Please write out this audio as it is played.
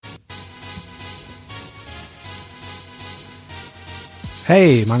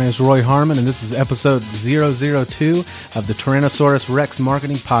Hey, my name is Roy Harmon, and this is episode 002 of the Tyrannosaurus Rex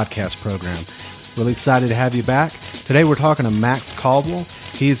Marketing Podcast Program. Really excited to have you back. Today we're talking to Max Caldwell.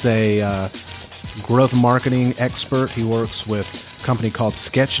 He's a growth marketing expert. He works with a company called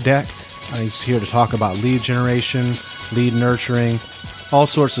SketchDeck. He's here to talk about lead generation, lead nurturing, all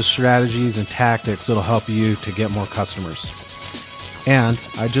sorts of strategies and tactics that'll help you to get more customers. And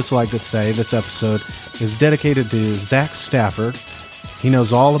I'd just like to say this episode is dedicated to Zach Stafford. He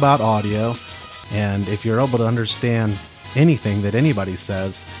knows all about audio, and if you're able to understand anything that anybody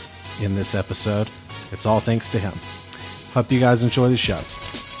says in this episode, it's all thanks to him. Hope you guys enjoy the show.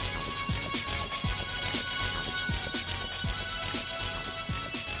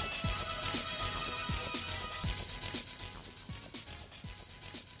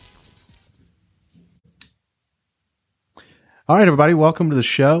 All right, everybody, welcome to the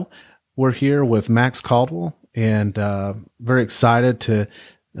show. We're here with Max Caldwell, and very excited to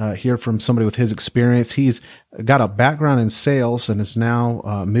hear from somebody with his experience. He's got a background in sales and has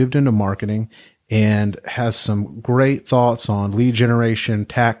now moved into marketing and has some great thoughts on lead generation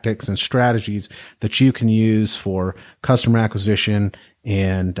tactics and strategies that you can use for customer acquisition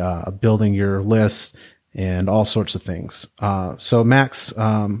and building your lists and all sorts of things. So Max,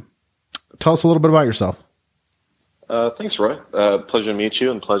 tell us a little bit about yourself. Thanks, Roy. Pleasure to meet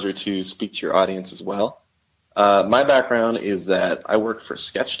you and pleasure to speak to your audience as well. My background is that I worked for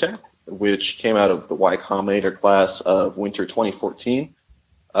SketchDeck, which came out of the Y Combinator class of winter 2014.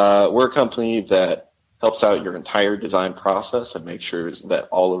 We're a company that helps out your entire design process and makes sure that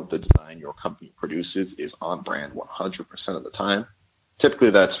all of the design your company produces is on brand 100% of the time.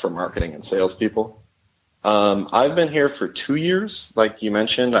 Typically, that's for marketing and salespeople. I've been here for 2 years. Like you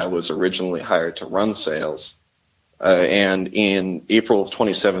mentioned, I was originally hired to run sales. And in April of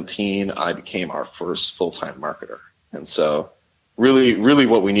 2017, I became our first full-time marketer. And so really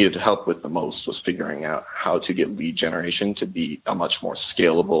what we needed to help with the most was figuring out how to get lead generation to be a much more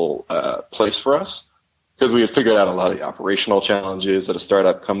scalable place for us, because we had figured out a lot of the operational challenges that a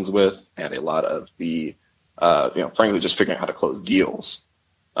startup comes with and a lot of the, frankly, just figuring out how to close deals.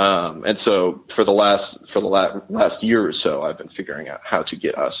 And so for the last year or so, I've been figuring out how to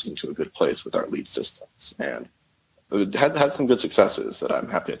get us into a good place with our lead systems, and had some good successes that I'm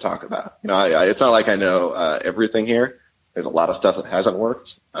happy to talk about. It's not like I know everything here. There's a lot of stuff that hasn't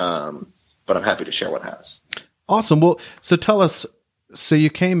worked, but I'm happy to share what has. Awesome. Well, so tell us, so you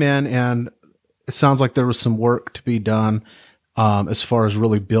came in and it sounds like there was some work to be done as far as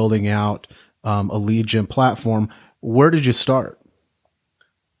really building out a lead gen platform. Where did you start?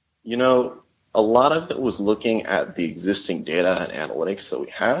 A lot of it was looking at the existing data and analytics that we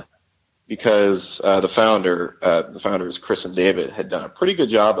had, because the founders, Chris and David, had done a pretty good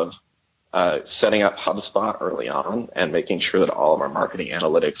job of setting up HubSpot early on and making sure that all of our marketing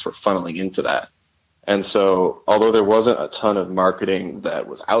analytics were funneling into that. And so although there wasn't a ton of marketing that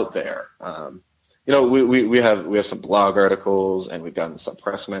was out there, we have some blog articles and we've gotten some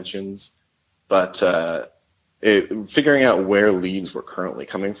press mentions, but figuring out where leads were currently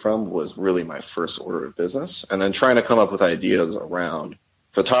coming from was really my first order of business. And then trying to come up with ideas around,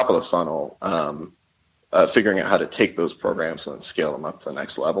 for the top of the funnel, figuring out how to take those programs and then scale them up to the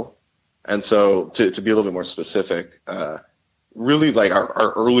next level. And so to be a little bit more specific, really like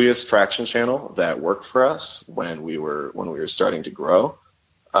our earliest traction channel that worked for us when we were starting to grow,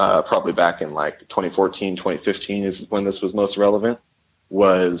 probably back in like 2014, 2015 is when this was most relevant,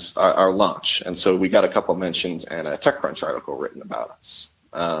 was our launch. And so we got a couple mentions and a TechCrunch article written about us.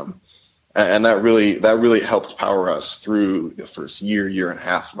 And that really helped power us through the first year and a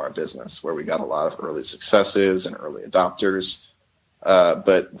half of our business, where we got a lot of early successes and early adopters.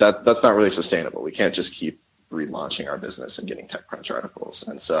 But that's not really sustainable. We can't just keep relaunching our business and getting TechCrunch articles.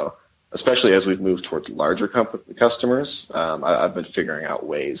 And so, especially as we've moved towards larger customers, I've been figuring out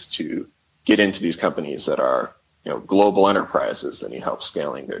ways to get into these companies that are, global enterprises that need help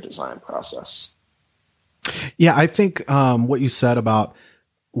scaling their design process. Yeah, I think what you said about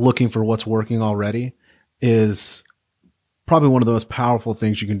looking for what's working already is probably one of the most powerful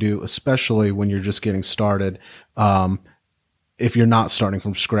things you can do, especially when you're just getting started. If you're not starting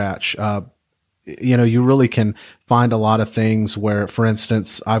from scratch, you really can find a lot of things where, for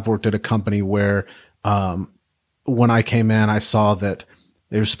instance, I've worked at a company where when I came in, I saw that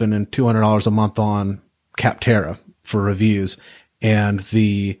they were spending $200 a month on Capterra for reviews, and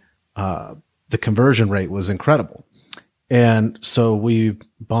the conversion rate was incredible. And so we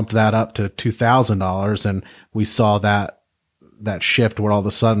bumped that up to $2,000, and we saw that shift where all of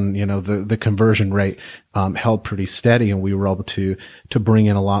a sudden, the conversion rate held pretty steady, and we were able to bring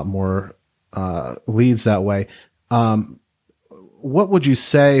in a lot more leads that way. what would you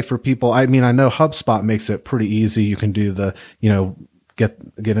say for people? I mean, I know HubSpot makes it pretty easy. You can do the, get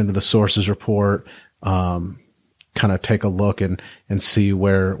into the sources report, kind of take a look and see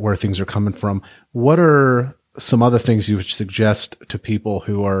where things are coming from. What are some other things you would suggest to people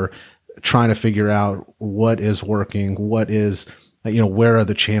who are trying to figure out what is working, what is, where are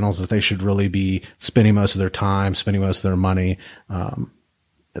the channels that they should really be spending most of their time, spending most of their money,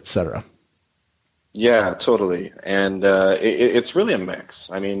 et cetera? Yeah, totally. And it's really a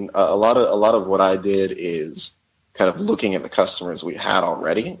mix. I mean, a lot of what I did is kind of looking at the customers we had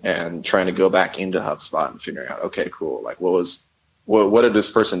already and trying to go back into HubSpot and figuring out, okay, cool. Like what did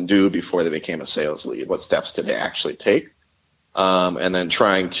this person do before they became a sales lead? What steps did they actually take? And then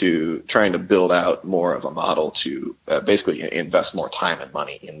trying to build out more of a model to basically invest more time and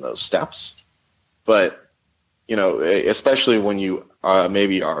money in those steps. But especially when you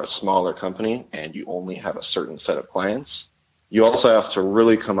maybe are a smaller company and you only have a certain set of clients, you also have to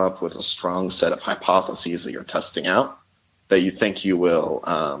really come up with a strong set of hypotheses that you're testing out that you think you will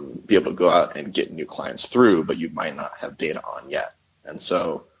be able to go out and get new clients through, but you might not have data on yet. And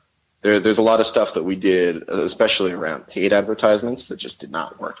so there's a lot of stuff that we did, especially around paid advertisements, that just did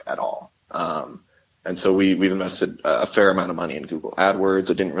not work at all. And so we've invested a fair amount of money in Google AdWords.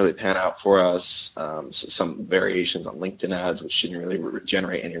 It didn't really pan out for us. Some variations on LinkedIn ads, which didn't really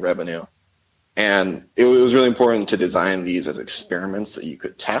generate any revenue. And it was really important to design these as experiments that you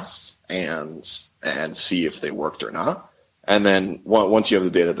could test and see if they worked or not. And then once you have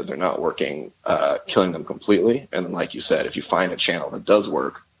the data that they're not working, killing them completely. And then, like you said, if you find a channel that does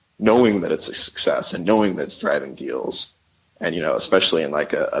work, knowing that it's a success and knowing that it's driving deals, and, especially in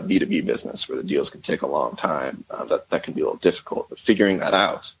like a B2B business where the deals can take a long time, that can be a little difficult. But figuring that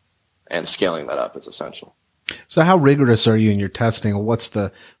out and scaling that up is essential. So how rigorous are you in your testing? What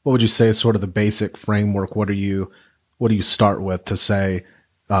would you say is sort of the basic framework? What do you start with to say,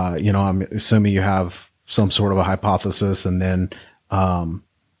 I'm assuming you have some sort of a hypothesis, and then, from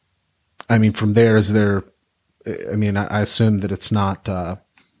there, I assume that it's not,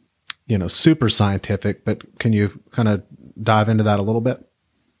 super scientific, but can you kind of dive into that a little bit?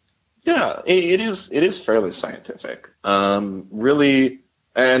 Yeah, it is fairly scientific. Really,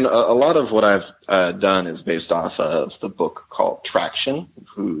 and a lot of what I've done is based off of the book called Traction,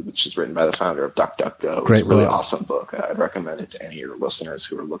 which is written by the founder of DuckDuckGo. Great it's a really book. Awesome book. I'd recommend it to any of your listeners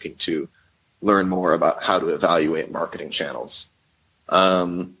who are looking to learn more about how to evaluate marketing channels.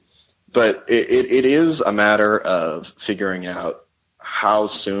 But it is a matter of figuring out how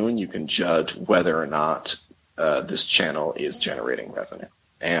soon you can judge whether or not this channel is generating revenue.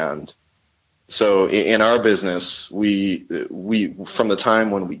 And so in our business, we from the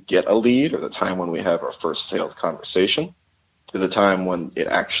time when we get a lead or the time when we have our first sales conversation to the time when it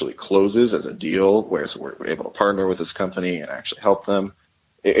actually closes as a deal, where we're able to partner with this company and actually help them,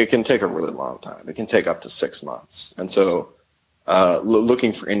 it can take a really long time. It can take up to 6 months. And so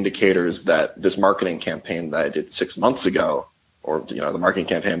looking for indicators that this marketing campaign that I did 6 months ago, or the marketing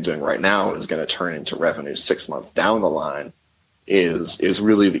campaign I'm doing right now, is going to turn into revenue 6 months down the line, is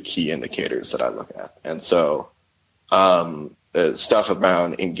really the key indicators that I look at. And so stuff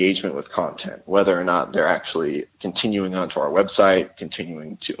around engagement with content, whether or not they're actually continuing onto our website,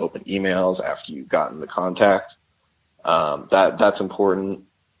 continuing to open emails after you've gotten the contact, that's important.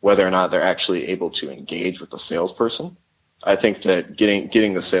 Whether or not they're actually able to engage with the salesperson. I think that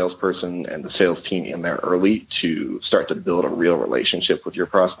getting the salesperson and the sales team in there early to start to build a real relationship with your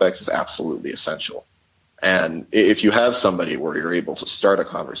prospects is absolutely essential. And if you have somebody where you're able to start a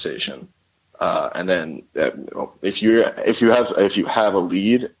conversation, and then if you have a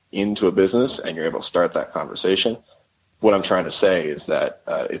lead into a business and you're able to start that conversation, what I'm trying to say is that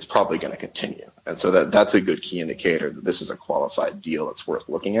it's probably going to continue. And so that's a good key indicator that this is a qualified deal that's worth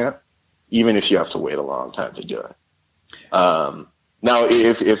looking at, even if you have to wait a long time to do it. Now,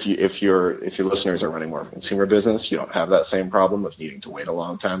 if your listeners are running more of a consumer business, you don't have that same problem of needing to wait a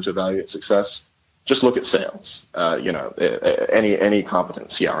long time to evaluate success. Just look at sales. Any competent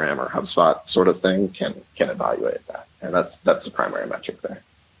CRM or HubSpot sort of thing can evaluate that, and that's the primary metric there.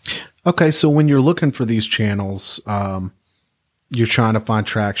 Okay, so when you're looking for these channels, you're trying to find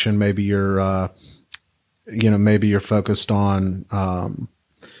traction. Maybe you're focused on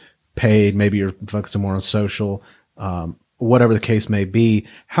paid. Maybe you're focusing more on social. Whatever the case may be,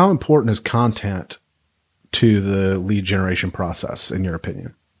 how important is content to the lead generation process, in your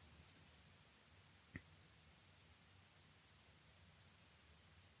opinion?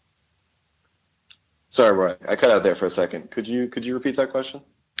 Sorry, Roy, I cut out there for a second. Could you repeat that question?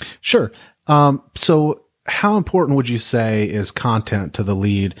 Sure. So how important would you say is content to the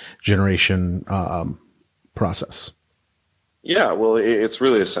lead generation process? Yeah, well, it's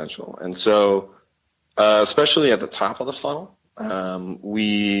really essential. And so, especially at the top of the funnel,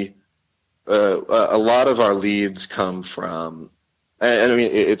 we a lot of our leads come from, and I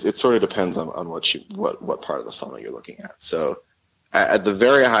mean, it sort of depends on what part of the funnel you're looking at. So at the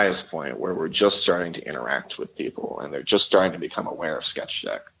very highest point where we're just starting to interact with people and they're just starting to become aware of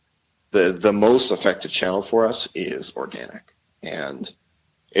SketchDeck, the most effective channel for us is organic. And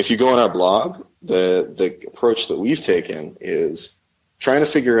if you go on our blog, the approach that we've taken is trying to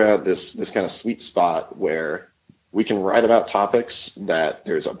figure out this kind of sweet spot where we can write about topics that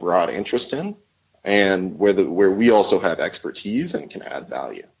there's a broad interest in, and where we also have expertise and can add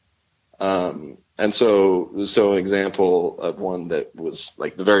value. And so an example of one that was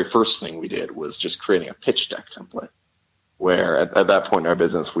like the very first thing we did was just creating a pitch deck template, where at that point in our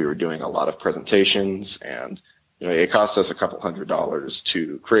business we were doing a lot of presentations, and it cost us a couple $100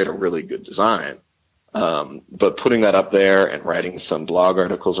 to create a really good design. But putting that up there and writing some blog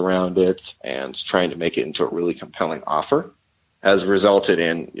articles around it and trying to make it into a really compelling offer has resulted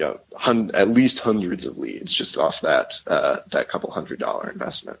in at least hundreds of leads just off that couple $100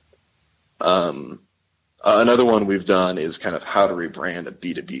 investment. Another one we've done is kind of how to rebrand a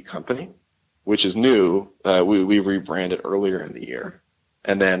B2B company, which is new. We rebranded earlier in the year.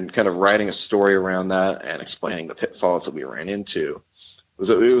 And then kind of writing a story around that and explaining the pitfalls that we ran into.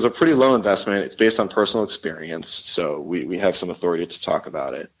 It was a pretty low investment. It's based on personal experience, so we have some authority to talk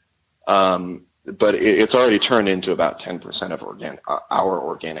about it. But it's already turned into about 10% of our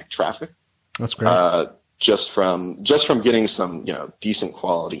organic traffic. That's great. Just from getting some decent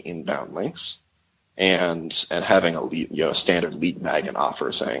quality inbound links, and having a lead, standard lead magnet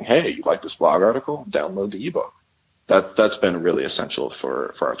offer saying, "Hey, you like this blog article? Download the ebook." That's been really essential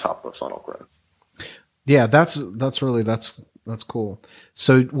for our top of the funnel growth. Yeah, that's cool.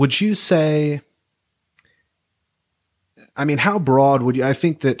 So would you say, I mean, how broad would you, I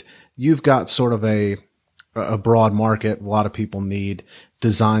think that you've got sort of a broad market. A lot of people need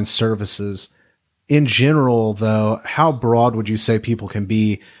design services. In general, though, how broad would you say people can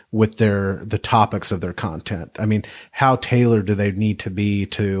be with the topics of their content? I mean, how tailored do they need to be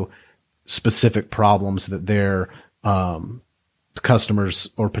to specific problems that their customers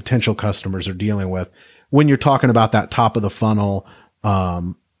or potential customers are dealing with? When you're talking about that top of the funnel,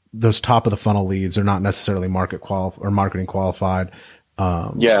 those top of the funnel leads are not necessarily marketing qualified.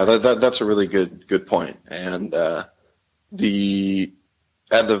 That's a really good point. And at the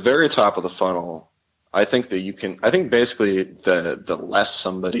very top of the funnel, I think basically the less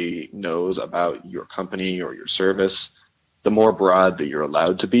somebody knows about your company or your service, the more broad that you're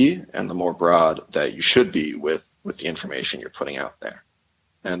allowed to be, and the more broad that you should be with the information you're putting out there.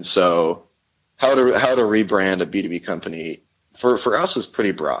 And so how to rebrand a B2B company for us is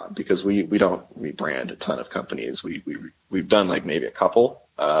pretty broad, because we don't rebrand a ton of companies. We've done like maybe a couple,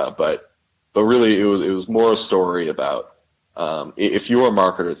 but really it was more a story about if you're a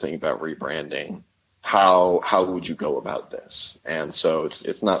marketer thinking about rebranding, how would you go about this? And so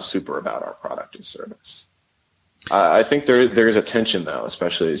it's not super about our product or service. I think there's a tension, though,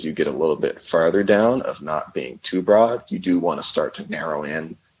 especially as you get a little bit farther down, of not being too broad. You do want to start to narrow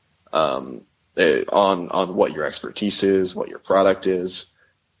in on what your expertise is, what your product is.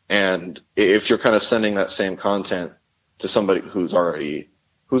 And if you're kind of sending that same content to somebody who's already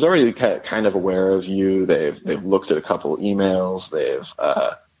kind of aware of you, they've looked at a couple emails, they've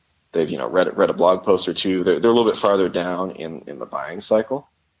read a blog post or two, they're a little bit farther down in the buying cycle,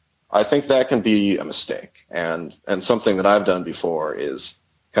 I think that can be a mistake. And something that I've done before is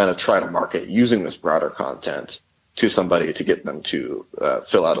kind of try to market using this broader content to somebody to get them to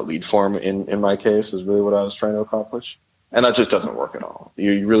fill out a lead form. In my case, is really what I was trying to accomplish. And that just doesn't work at all.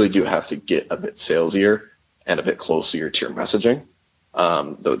 You really do have to get a bit salesier and a bit closer to your messaging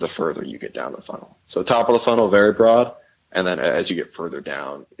the further you get down the funnel. So top of the funnel, very broad. And then as you get further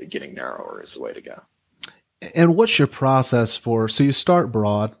down, getting narrower is the way to go. And what's your process so you start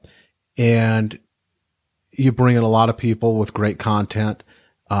broad and you bring in a lot of people with great content,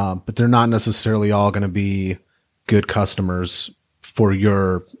 but they're not necessarily all going to be good customers for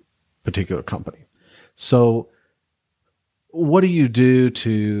your particular company. So what do you do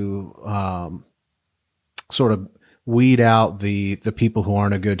to sort of weed out the people who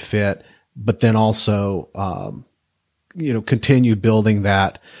aren't a good fit, but then also continue building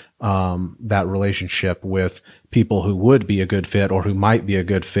that relationship with people who would be a good fit or who might be a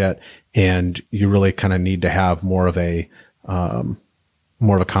good fit, and you really kind of need to have more of a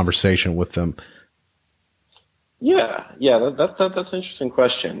conversation with them? Yeah, that's an interesting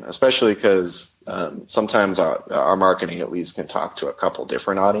question, especially because sometimes our marketing at least can talk to a couple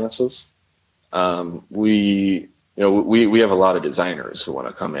different audiences. We we have a lot of designers who want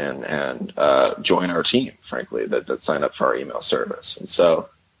to come in and join our team, frankly, that sign up for our email service. And so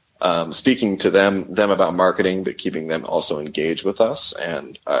speaking to them about marketing, but keeping them also engaged with us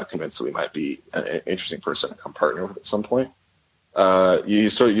and convinced that we might be an interesting person to come partner with at some point. You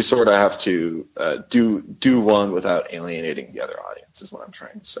sort of have to do one without alienating the other audience, is what I'm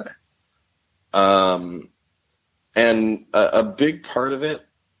trying to say. And a big part of it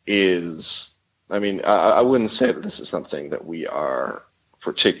is, I wouldn't say that this is something that we are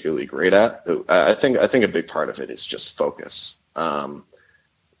particularly great at. I think a big part of it is just focus.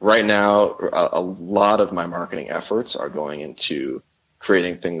 Right now, a lot of my marketing efforts are going into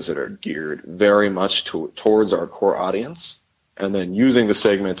creating things that are geared very much towards our core audience, and then using the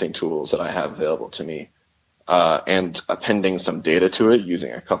segmenting tools that I have available to me, and appending some data to it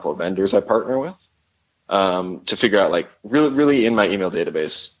using a couple of vendors I partner with, to figure out, like, really in my email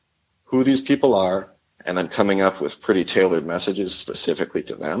database who these people are, and then coming up with pretty tailored messages specifically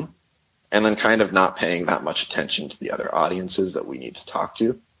to them, and then kind of not paying that much attention to the other audiences that we need to talk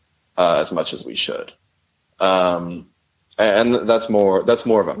to as much as we should. And that's more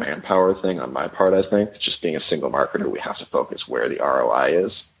of a manpower thing on my part, I think. Just being a single marketer, we have to focus where the ROI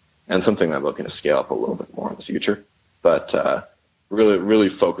is, and something that I'm looking to scale up a little bit more in the future. But really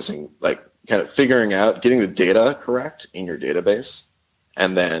focusing, like, kind of figuring out, getting the data correct in your database,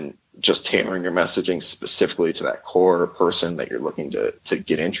 and then just tailoring your messaging specifically to that core person that you're looking to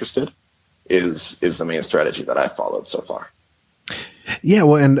get interested is the main strategy that I've followed so far. Yeah,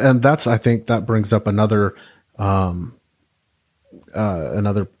 well, and that's, I think that brings up another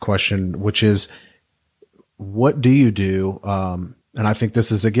question, which is, what do you do? And I think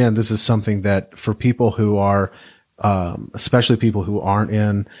this is something that for people who are, especially people who aren't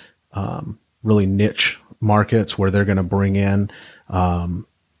in really niche markets where they're going to bring in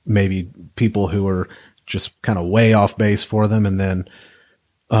maybe people who are just kind of way off base for them, and then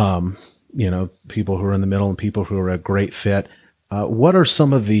people who are in the middle and people who are a great fit. What are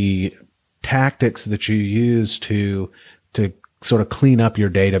some of the tactics that you use to sort of clean up your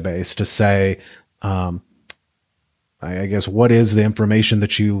database, to say, I guess, what is the information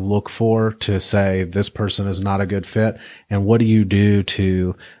that you look for to say this person is not a good fit, and what do you do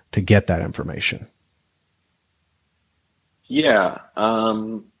to get that information? Yeah.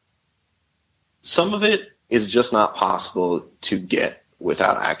 Some of it is just not possible to get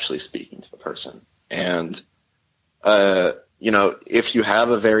without actually speaking to the person. And, if you have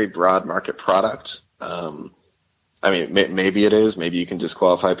a very broad market product, maybe it is. Maybe you can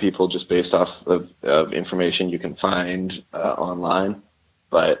disqualify people just based off of information you can find online.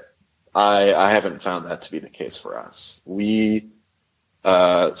 But I haven't found that to be the case for us.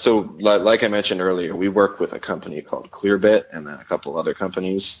 So like I mentioned earlier, we work with a company called Clearbit and then a couple other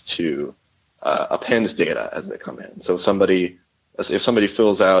companies to append data as they come in. So if somebody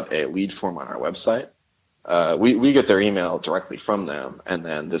fills out a lead form on our website, we get their email directly from them, and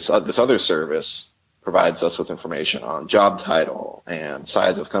then this other service provides us with information on job title and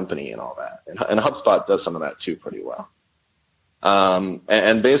size of company and all that. And HubSpot does some of that too pretty well.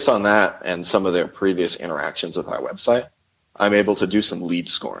 And based on that and some of their previous interactions with our website, I'm able to do some lead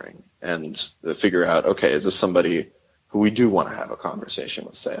scoring and figure out, okay, is this somebody who we do want to have a conversation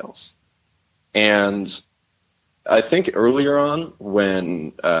with sales? And I think earlier on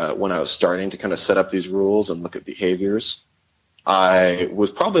when I was starting to kind of set up these rules and look at behaviors, I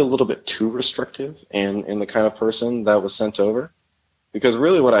was probably a little bit too restrictive in the kind of person that was sent over, because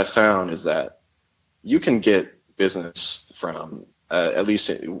really what I found is that you can get business from, at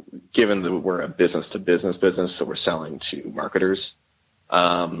least given that we're a business-to-business business, so we're selling to marketers,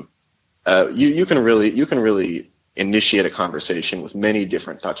 you can really initiate a conversation with many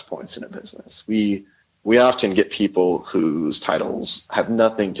different touch points in a business. We often get people whose titles have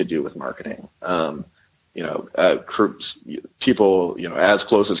nothing to do with marketing. People, as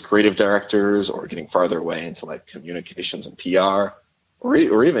close as creative directors, or getting farther away into like communications and PR, or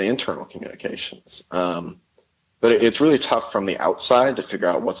even internal communications. But it's really tough from the outside to figure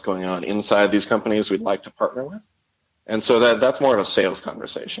out what's going on inside these companies we'd like to partner with. And so that's more of a sales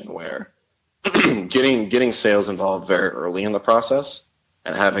conversation, where getting sales involved very early in the process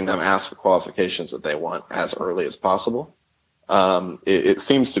and having them ask the qualifications that they want as early as possible. It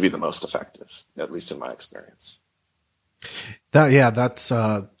seems to be the most effective, at least in my experience. That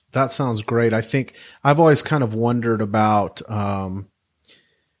sounds great. I think I've always kind of wondered about,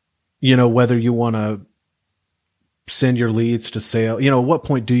 whether you want to send your leads to sales. At what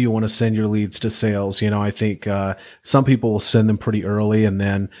point do you want to send your leads to sales? I think some people will send them pretty early, and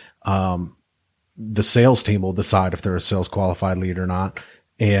then the sales team will decide if they're a sales qualified lead or not.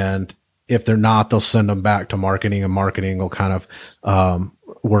 And if they're not, they'll send them back to marketing, and marketing will kind of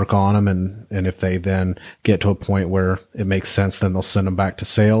work on them. And if they then get to a point where it makes sense, then they'll send them back to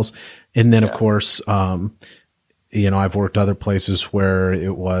sales. And then, of course, I've worked other places where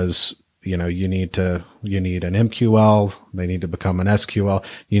it was, you need an MQL, they need to become an SQL.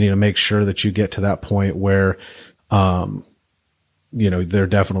 You need to make sure that you get to that point where, they're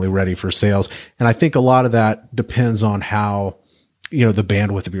definitely ready for sales. And I think a lot of that depends on how, the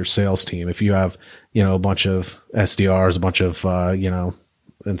bandwidth of your sales team. If you have, a bunch of SDRs, a bunch of,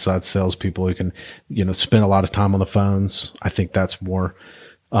 inside salespeople who can, spend a lot of time on the phones, I think that's more,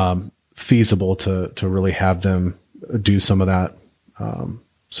 feasible to really have them do some of that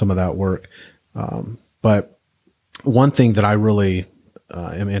work. But one thing that I really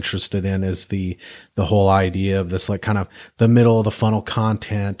am interested in is the whole idea of this, like, kind of the middle of the funnel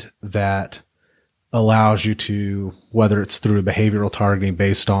content that allows you to, whether it's through behavioral targeting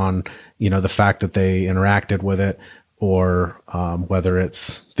based on, the fact that they interacted with it, or whether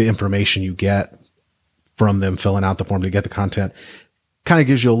it's the information you get from them filling out the form to get the content, kind of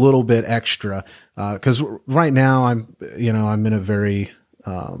gives you a little bit extra. Cause right now I'm in a very,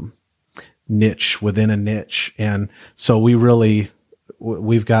 niche within a niche. And so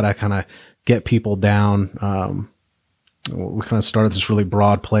we've got to kind of get people down. We kind of started this really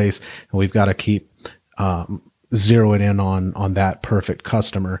broad place, and we've got to keep, zeroing in on that perfect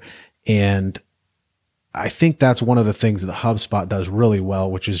customer. And I think that's one of the things that HubSpot does really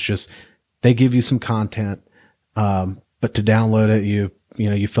well, which is just, they give you some content, but to download it,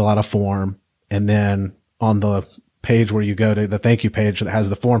 you fill out a form, and then on the page where you go to the thank you page that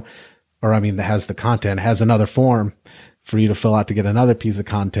has the form, that has the content, has another form for you to fill out to get another piece of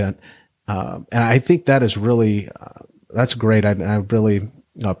content. And I think that is really, that's great. I really,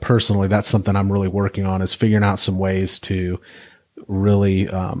 personally, that's something I'm really working on, is figuring out some ways to really,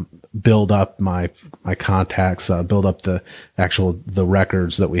 build up my contacts, build up the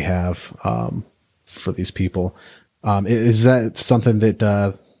records that we have, for these people. Is that something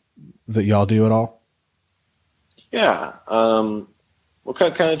that y'all do at all? Yeah. Well,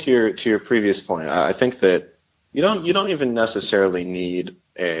 kind of to your previous point, I think that you don't even necessarily need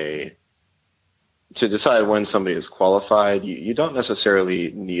to decide when somebody is qualified. You don't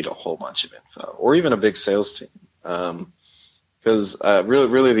necessarily need a whole bunch of info, or even a big sales team. Because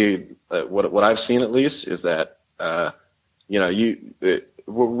really, what I've seen at least is that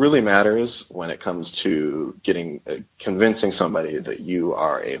what really matters when it comes to convincing somebody that you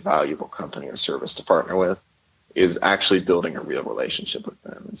are a valuable company or service to partner with is actually building a real relationship with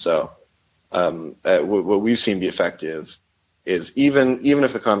them. And so what we've seen be effective is even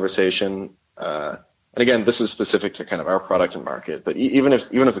if the conversation, and again, this is specific to kind of our product and market, but even if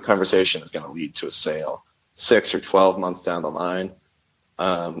the conversation is going to lead to a sale 6 or 12 months down the line,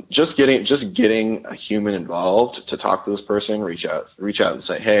 just getting a human involved to talk to this person, reach out and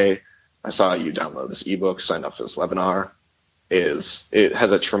say, hey, I saw you download this ebook, sign up for this webinar, it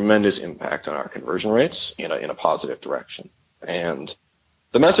has a tremendous impact on our conversion rates in a positive direction. And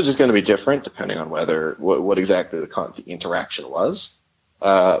the message is going to be different depending on what exactly the interaction was.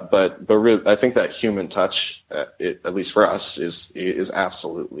 But really, I think that human touch, at least for us, is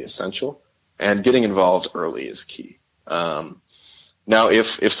absolutely essential. And getting involved early is key. Now,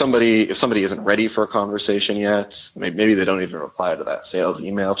 if somebody isn't ready for a conversation yet, maybe they don't even reply to that sales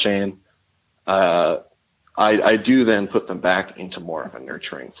email chain, I do then put them back into more of a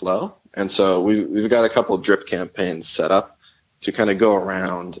nurturing flow. And so we've got a couple of drip campaigns set up to kind of go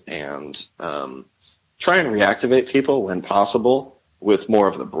around and try and reactivate people when possible with more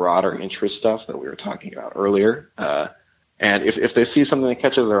of the broader interest stuff that we were talking about earlier. And if they see something that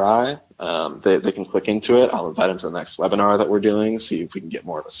catches their eye, they can click into it. I'll invite them to the next webinar that we're doing, see if we can get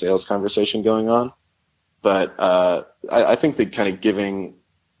more of a sales conversation going on. But I think that kind of giving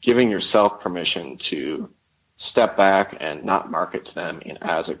yourself permission to step back and not market to them in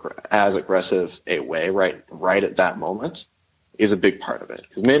as aggressive a way right at that moment is a big part of it.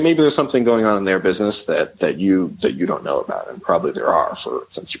 Because maybe there's something going on in their business that you don't know about, and probably there are,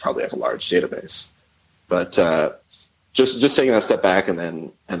 since you probably have a large database. But just taking that step back and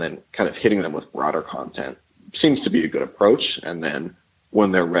then kind of hitting them with broader content seems to be a good approach. And then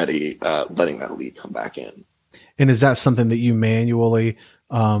when they're ready, letting that lead come back in. And is that something that you manually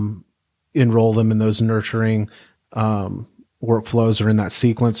enroll them in those nurturing workflows or in that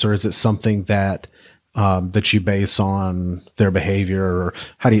sequence, or is it something that you base on their behavior, or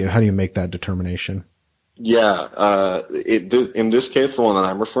how do you make that determination? Yeah, in this case, the one that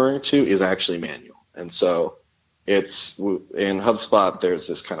I'm referring to is actually manual, and so it's in HubSpot. There's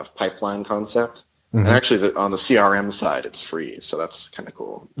this kind of pipeline concept, and actually on the CRM side, it's free, so that's kind of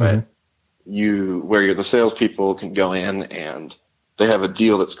cool. But the salespeople can go in and they have a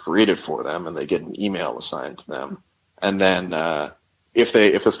deal that's created for them, and they get an email assigned to them. And then if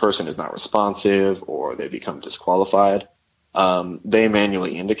this person is not responsive or they become disqualified, they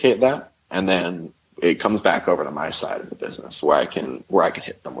manually indicate that, and then it comes back over to my side of the business where I can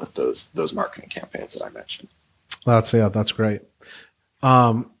hit them with those marketing campaigns that I mentioned. That's great.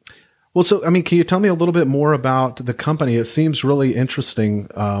 Well, so, I mean, can you tell me a little bit more about the company? It seems really interesting,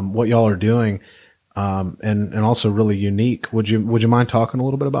 what y'all are doing, and also really unique. Would you mind talking a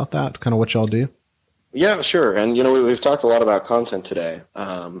little bit about that, kind of what y'all do? Yeah, sure. And, we've talked a lot about content today.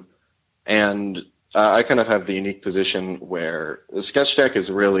 And I kind of have the unique position where Sketch-Deck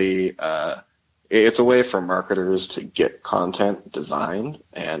is really, it's a way for marketers to get content designed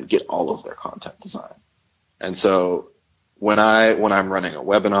and get all of their content designed. And so when I'm running a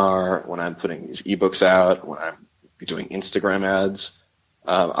webinar, when I'm putting these ebooks out, when I'm doing Instagram ads,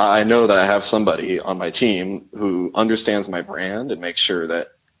 I know that I have somebody on my team who understands my brand and makes sure that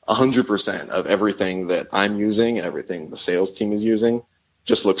 100% of everything that I'm using and everything the sales team is using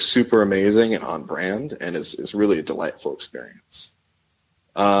just looks super amazing and on brand, and is really a delightful experience.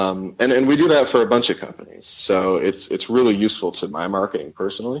 And we do that for a bunch of companies, so it's really useful to my marketing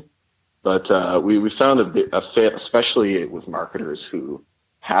personally. But we found a fit, especially with marketers who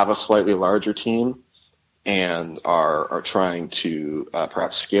have a slightly larger team and are trying to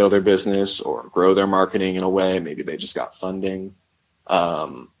perhaps scale their business or grow their marketing in a way. Maybe they just got funding.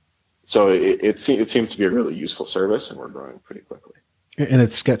 So it seems to be a really useful service, and we're growing pretty quickly. And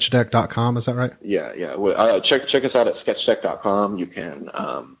it's sketchdeck.com, is that right? Yeah. Well, check us out at sketchdeck.com. You can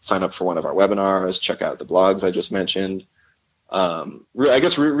sign up for one of our webinars, check out the blogs I just mentioned. I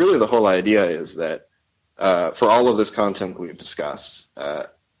guess really the whole idea is that for all of this content that we've discussed,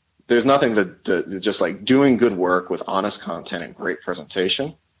 there's nothing that just like doing good work with honest content and great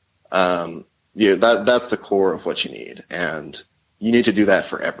presentation. That's the core of what you need, and you need to do that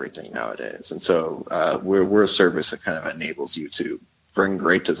for everything nowadays. And so we're a service that kind of enables you to bring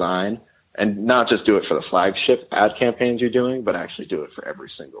great design and not just do it for the flagship ad campaigns you're doing, but actually do it for every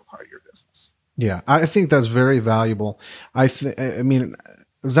single part of your business. Yeah, I think that's very valuable. I mean,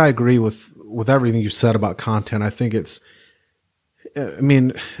 because I agree with everything you said about content. I think I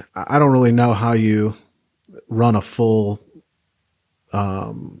don't really know how you run a full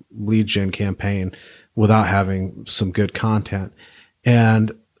lead gen campaign without having some good content.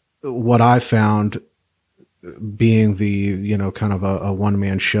 And what I found, being the, kind of a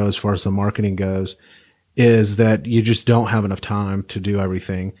one-man show as far as the marketing goes, is that you just don't have enough time to do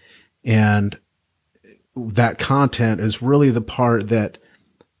everything. And that content is really the part that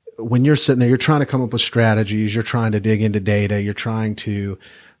when you're sitting there, you're trying to come up with strategies, you're trying to dig into data, you're trying to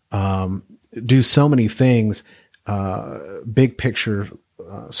do so many things, big picture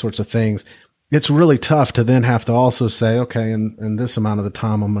sorts of things. It's really tough to then have to also say, okay, in this amount of the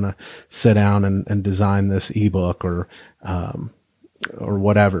time, I'm going to sit down and design this ebook or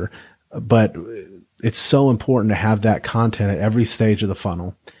whatever. But it's so important to have that content at every stage of the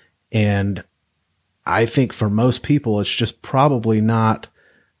funnel. And I think for most people, it's just probably not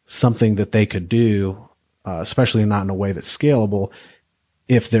something that they could do, especially not in a way that's scalable,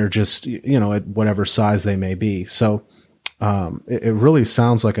 if they're just, at whatever size they may be. So it really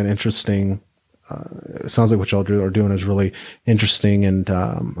sounds like an interesting, it sounds like what y'all are doing is really interesting. And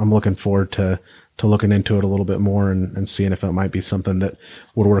I'm looking forward to looking into it a little bit more and seeing if it might be something that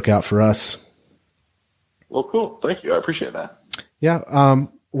would work out for us. Well, cool. Thank you. I appreciate that. Yeah.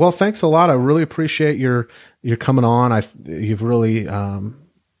 Well, thanks a lot. I really appreciate your coming on. You've really,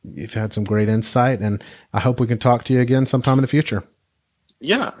 you've had some great insight, and I hope we can talk to you again sometime in the future.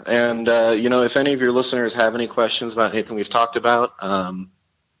 Yeah. And, if any of your listeners have any questions about anything we've talked about, my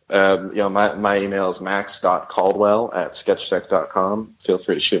email is max.caldwell@sketchdeck.com. Feel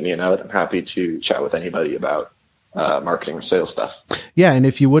free to shoot me a note. I'm happy to chat with anybody about marketing or sales stuff. Yeah, and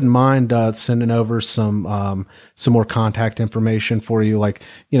if you wouldn't mind sending over some more contact information for you, like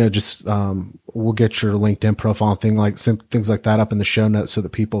just we'll get your LinkedIn profile and things like that up in the show notes so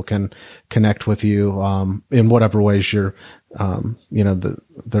that people can connect with you in whatever ways you're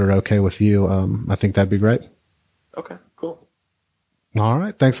they're okay with you. I think that'd be great. Okay, cool. All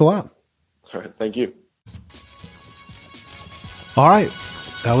right, thanks a lot. All right, thank you. All right,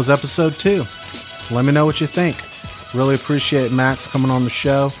 that was episode 2. Let me know what you think. Really appreciate Max coming on the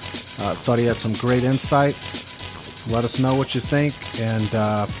show. Thought he had some great insights. Let us know what you think, and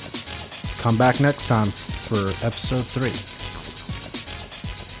come back next time for episode 3.